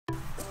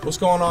What's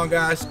going on,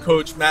 guys?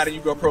 Coach Matt at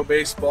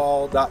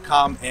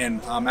yougoprobaseball.com,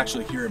 and I'm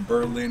actually here in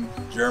Berlin,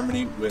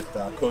 Germany with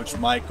Coach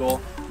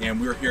Michael, and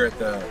we're here at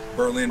the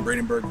Berlin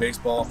Brandenburg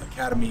Baseball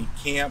Academy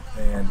camp,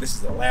 and this is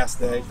the last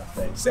day.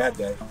 Sad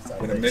day. I'm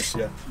gonna miss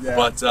you. Yeah,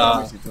 but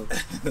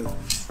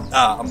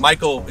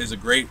Michael is a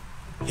great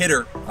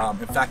hitter.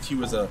 In fact, he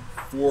was a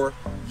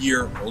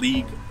 4-year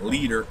league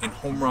leader in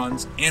home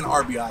runs and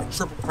RBI,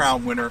 Triple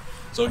Crown winner.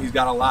 So he's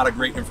got a lot of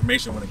great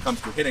information when it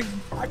comes to hitting.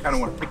 I kind of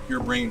want to pick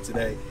your brain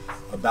today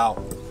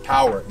about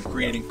power and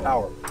creating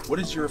power. What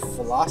is your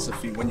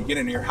philosophy when you get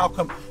in here?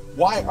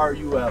 Why are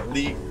you a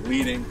league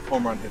leading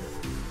home run hitter?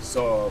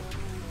 So,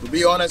 to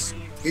be honest,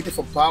 hitting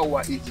for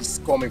power is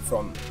coming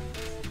from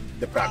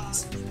the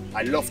practice.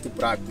 I love to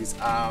practice.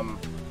 A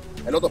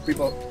lot of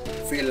people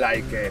feel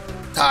like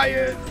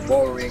tired,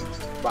 boring,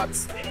 but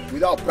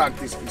without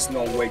practice, there's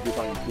no way you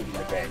can improve in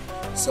the game.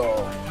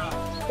 So,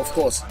 of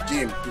course,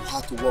 gym, you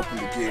have to work in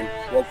the gym,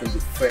 work in the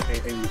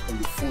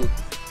food.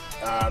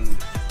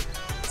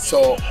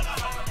 So,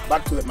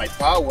 back to my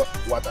power,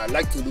 what I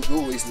like to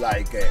do is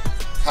like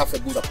have a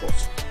good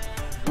approach.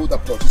 Good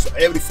approach. So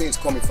everything is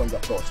coming from the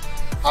approach.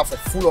 Have a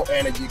full of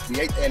energy,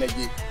 create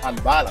energy,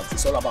 and balance.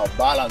 It's all about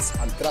balance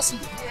and trusting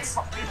your hands.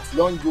 As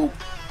long as you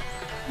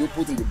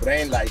put in your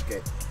brain like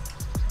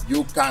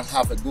you can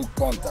have a good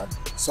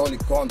contact, solid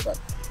contact,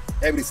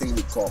 everything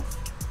will come.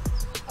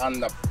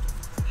 And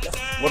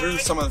what are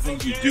some of the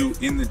things you do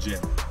in the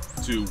gym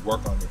to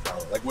work on your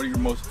power? Like, what are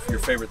your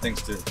favorite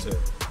things to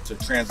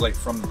translate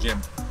from the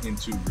gym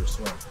into your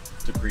swing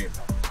to create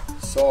power?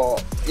 So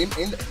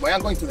when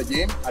I'm going to the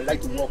gym, I like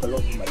to work a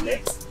lot with my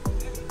legs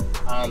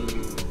and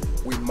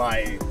with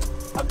my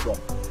abdomen,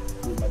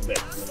 with my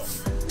back,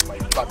 my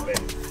back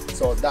belly.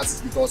 So that's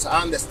because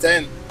I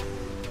understand,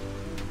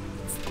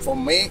 for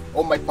me,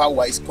 all my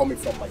power is coming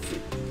from my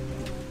feet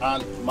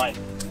and my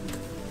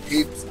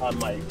hips and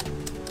my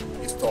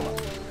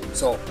stomach.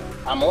 So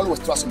I'm always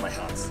trusting my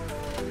hands.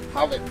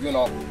 Have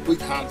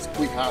quick hands,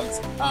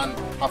 and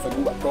have a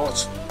good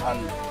approach,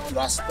 and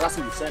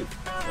trusting yourself.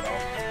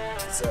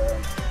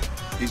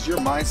 Is your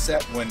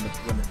mindset when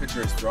the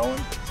pitcher is throwing?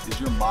 Is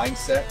your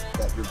mindset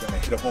that you're going to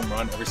hit a home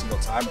run every single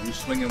time? Are you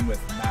swinging with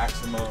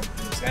maximum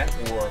intent,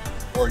 or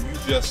are you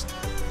just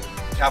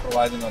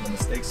capitalizing on the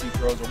mistakes he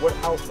throws, or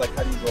how do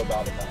you go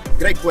about it?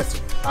 Great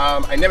question.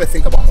 I never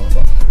think about home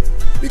run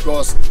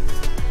because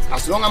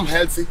as long as I'm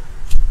healthy,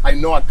 I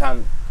know I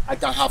can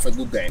have a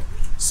good game.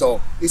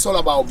 So it's all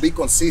about be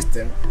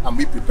consistent and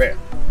be prepared.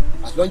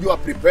 As long as you are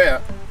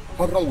prepared,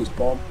 home run will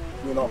come.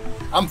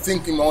 I'm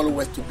thinking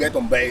always to get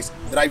on base,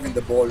 driving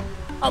the ball,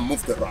 and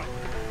move the run.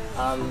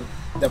 And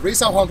the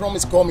reason home run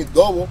is coming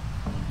double,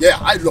 yeah,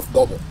 I love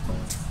double.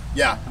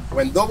 Yeah,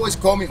 when double is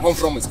coming, home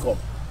run is coming.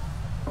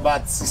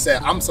 But she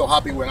said, I'm so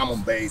happy when I'm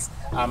on base.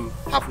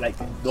 Have like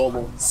a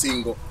double,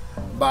 single.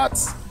 But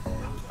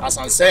as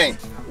I'm saying,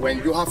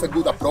 when you have a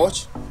good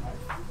approach,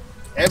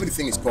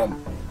 everything is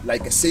coming.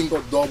 Like a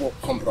single, double,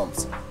 home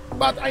runs.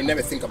 But I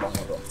never think about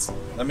home runs.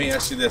 Let me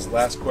ask you this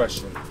last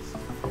question.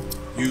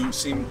 You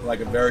seem like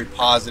a very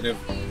positive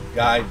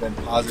guy, been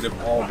positive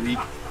all week.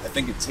 I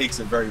think it takes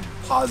a very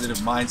positive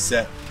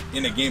mindset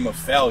in a game of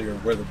failure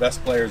where the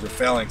best players are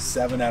failing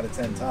 7 out of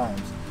 10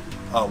 times.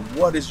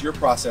 What is your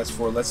process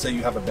for, let's say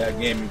you have a bad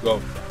game, you go,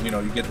 you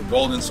get the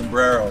golden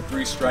sombrero,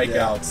 3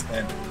 strikeouts,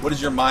 and what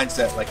is your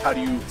mindset? Like, how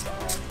do you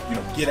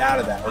get out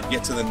of that or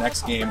get to the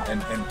next game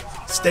and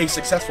stay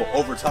successful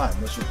over time?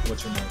 What's your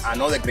mindset?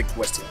 Another great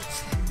question.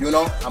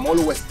 I'm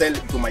always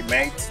telling to my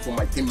mates, to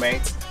my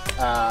teammates,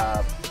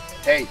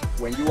 hey,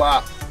 when you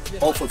are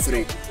 0 for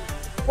 3,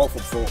 0 for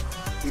 4,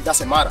 it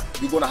doesn't matter.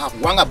 You're going to have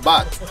one at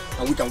bat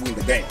and we can win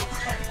the game.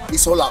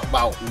 It's all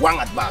about one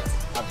at bat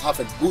and have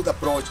a good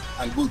approach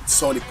and good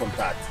solid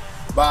contact.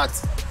 But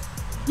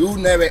you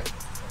never,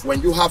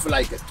 when you have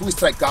like a 2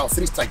 strikeout,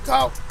 3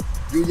 strikeout,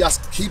 you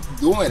just keep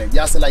doing it.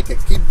 Just like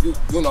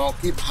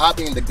keep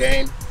happy in the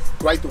game.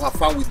 Try to have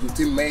fun with your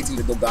teammates in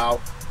the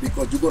dugout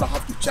because you're going to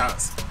have your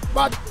chance.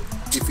 But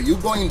if you're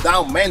going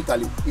down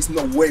mentally, there's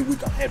no way we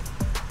can help.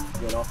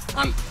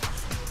 And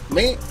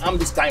me, I'm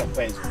this kind of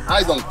person.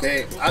 I don't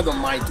care. I don't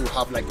mind to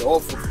have like an 0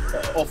 for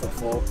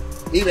 4.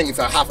 Even if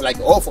I have like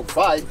 0 for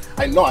 5,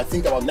 I know I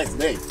think about next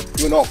day.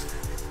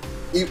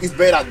 It's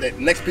better the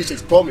next pitch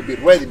is coming, be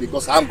ready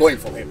because I'm going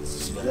for him.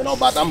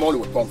 But I'm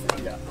always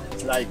confident. Yeah.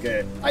 It's like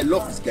I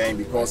love this game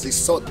because it's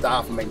so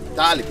tough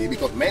mentality.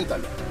 Because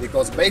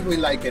basically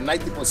like a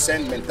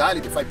 90%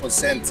 mentality,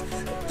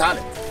 5%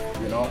 talent.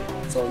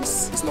 So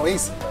it's not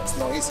easy. It's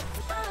not easy.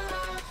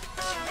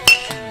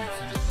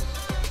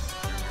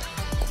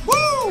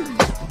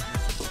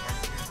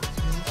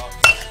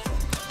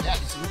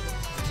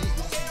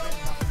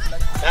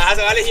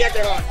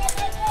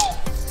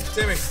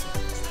 Timmy,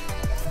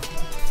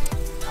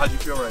 how'd you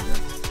feel right now?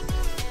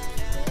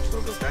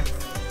 Feels okay?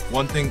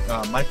 one thing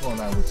Michael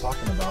and I were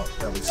talking about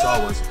that we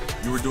saw was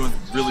you were doing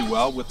really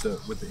well with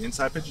the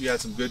inside pitch. You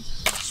had some good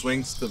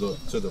swings to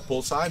the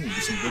pull side and you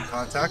did some good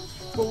contact.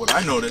 But what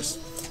I noticed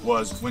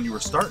was when you were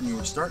starting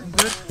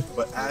good,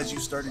 but as you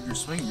started your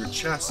swing, your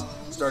chest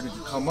started to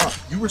come up.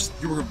 You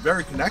were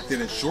very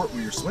connected and short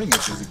with your swing,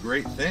 which is a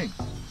great thing.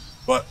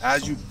 But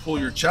as you pull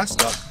your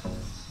chest up,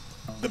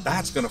 the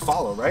bat's gonna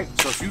follow, right?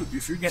 So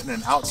if you're getting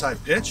an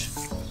outside pitch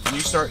and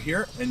you start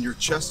here and your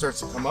chest starts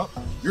to come up,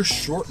 you're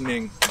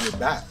shortening your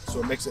bat. So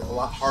it makes it a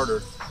lot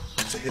harder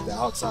to hit the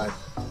outside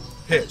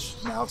pitch,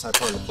 the outside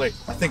part of the plate.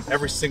 I think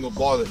every single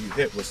ball that you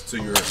hit was to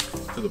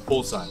the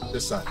pull side,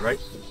 this side, right?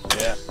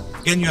 Yeah.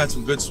 Again, you had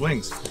some good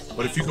swings,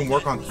 but if you can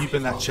work on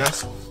keeping that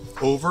chest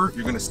over,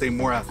 you're gonna stay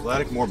more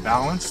athletic, more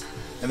balanced,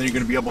 and then you're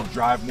gonna be able to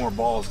drive more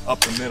balls up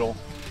the middle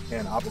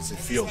and opposite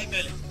field.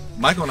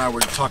 Michael and I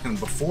were talking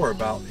before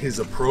about his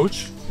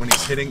approach when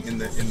he's hitting in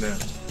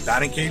the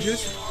batting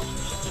cages,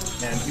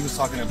 and he was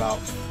talking about,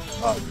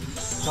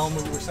 tell him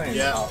what you were saying.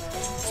 Yeah.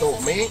 So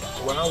me,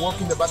 when I walk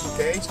in the batting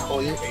cage,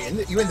 or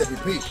even the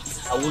repeat,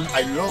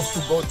 I love to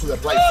go to the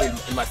right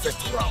field in my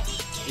first round.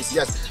 It's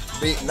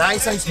just be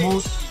nice and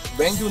smooth.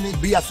 Then you need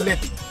to be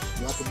athletic.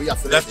 You have to be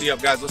athletic. Lefty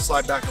up, guys. Let's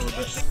slide back a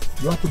little bit.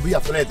 You have to be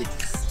athletic.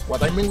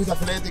 What I mean with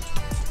athletic,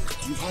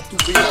 you have to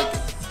be like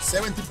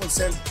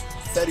 70%,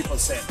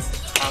 30%.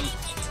 And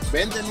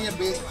bend the knee a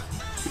bit,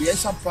 create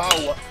some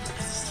power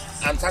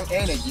and some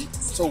energy.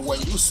 So when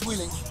you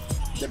swing,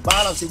 the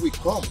balance will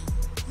come,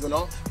 you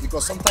know,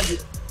 because sometimes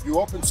you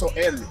open so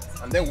early,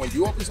 and then when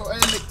you open so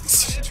early,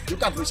 you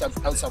can't reach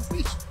outside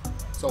pitch.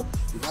 So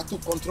you have to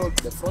control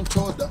the front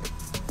shoulder,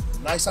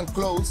 nice and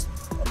close,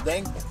 and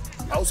then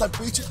outside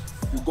pitch,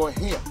 you go in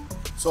here.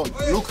 So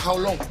look how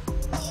long.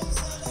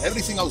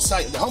 Everything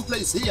outside, the home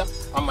plate is here,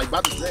 and my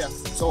bat is there.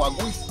 So I'm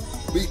going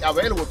to be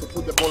available to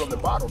put the ball on the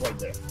bottom right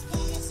there.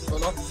 So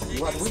no,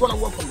 we're gonna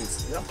work on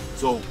this. Yeah.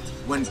 So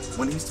when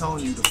he's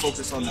telling you to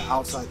focus on the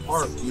outside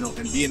part, you know,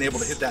 and being able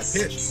to hit that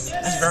pitch,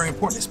 that's very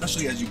important,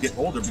 especially as you get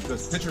older,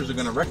 because pitchers are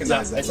going to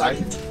recognize that,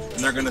 exactly. Right? And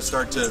they're going to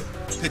start to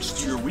pitch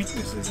to your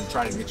weaknesses and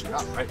try to get you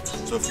out, right?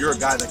 So if you're a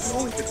guy that can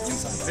only hit the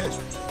inside pitch,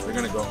 they're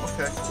going to go,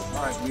 okay,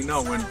 all right, we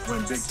know when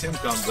Big Tim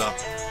comes up,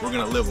 we're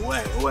going to live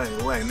away,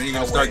 and then you're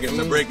going to start getting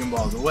the breaking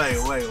balls away.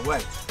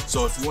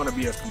 So if you want to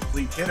be a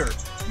complete hitter,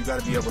 you got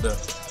to be able to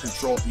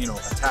control, you know,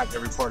 attack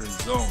every part of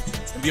the zone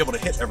and be able to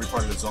hit every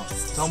part of the zone.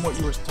 Tell them what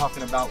you were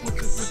talking about with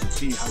the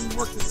tee, how you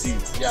work the tee.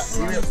 Yeah,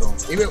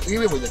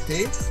 even with the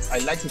tee, I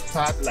like to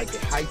start like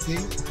a high tee,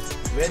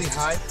 very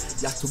high,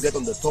 just to get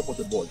on the top of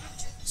the ball.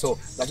 So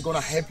that's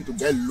gonna help you to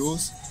get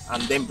loose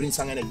and then bring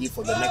some energy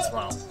for the next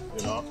round,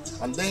 you know.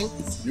 And then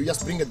you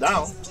just bring it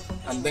down,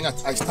 and then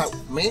I start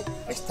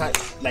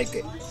like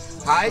a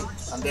high,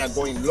 and then I'm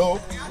going low,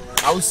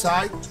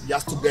 outside,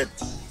 just to get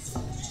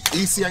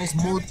easy and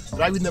smooth,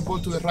 driving the ball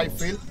to the right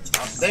field,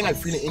 and then I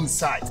feel it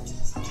inside.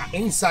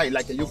 Inside,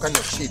 like you kind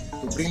of shit,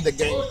 to bring the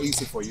game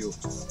easy for you.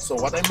 So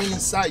what I mean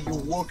inside, you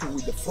working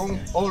with the front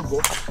elbow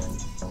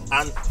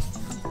and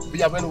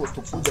be available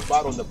to put the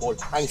bat on the ball.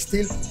 And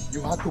still,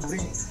 you have to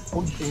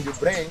put in your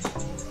brain,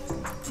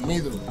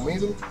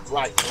 middle,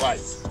 right.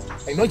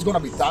 I know it's gonna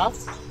be tough.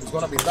 It's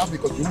gonna be tough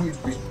because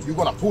you're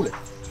gonna pull it,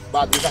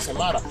 but it doesn't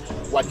matter.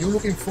 What you're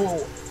looking for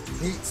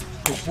is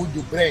to put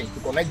your brain, to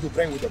connect your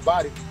brain with the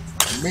body,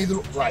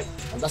 middle, right,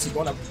 and it's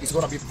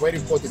gonna be very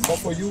important. More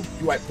for you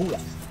are a puller,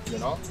 you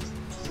know,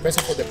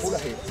 especially for the puller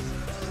here.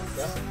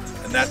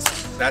 Yeah? And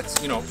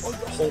that's you know,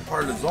 the whole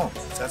part of the zone.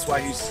 That's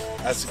why he's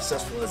as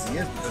successful as he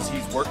is, because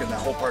he's working that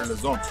whole part of the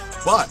zone.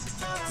 But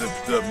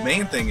the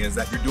main thing is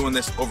that you're doing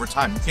this over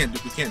time. We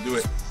can't do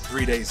it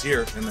 3 days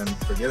here and then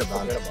forget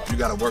about it. You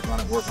got to work on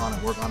it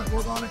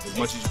as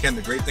much as you can.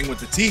 The great thing with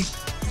the tee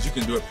is you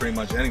can do it pretty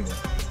much anywhere,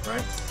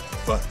 right?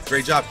 But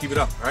great job, keep it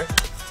up, all right?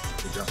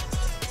 Good job.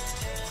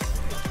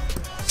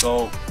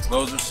 So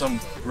those are some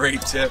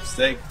great tips.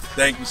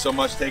 Thank you so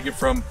much. Take it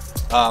from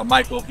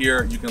Michael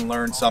here. You can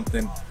learn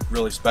something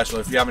really special.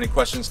 If you have any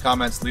questions,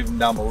 comments, leave them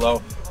down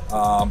below.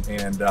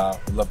 And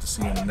we'd love to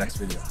see you in the next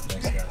video.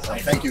 Thanks,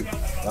 guys. Thank you.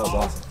 That was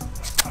awesome.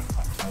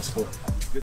 That was cool.